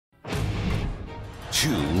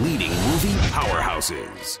Two leading movie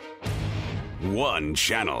powerhouses. One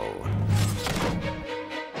channel.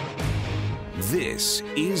 This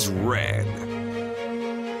is Red.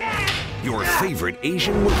 Your favorite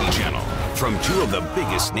Asian movie channel from two of the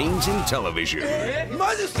biggest names in television.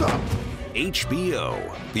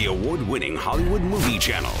 HBO, the award-winning Hollywood movie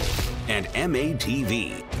channel, and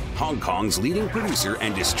MATV, Hong Kong's leading producer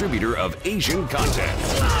and distributor of Asian content,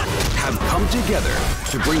 have come together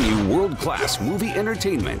to bring you world-class movie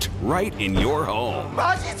entertainment right in your home.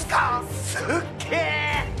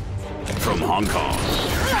 From Hong Kong,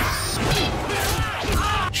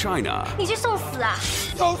 China, 你去送死啊！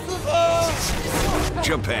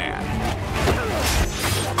 Japan,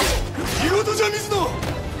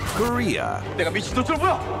 Korea,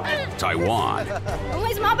 Taiwan,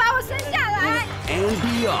 为什么要把我生下来？ and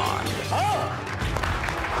beyond.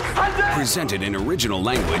 Presented in original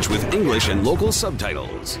language with English and local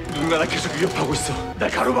subtitles. 누군가 나 계속 위협하고 있어. 날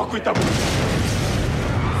가로막고 있다고.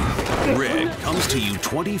 Red comes to you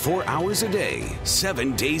 24 hours a day,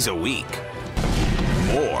 7 days a week.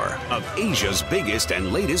 More of Asia's biggest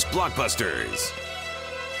and latest blockbusters.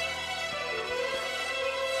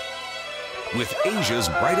 With Asia's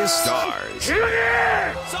brightest stars.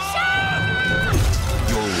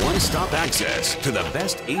 Your one-stop access to the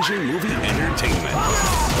best Asian movie entertainment.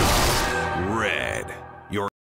 Red.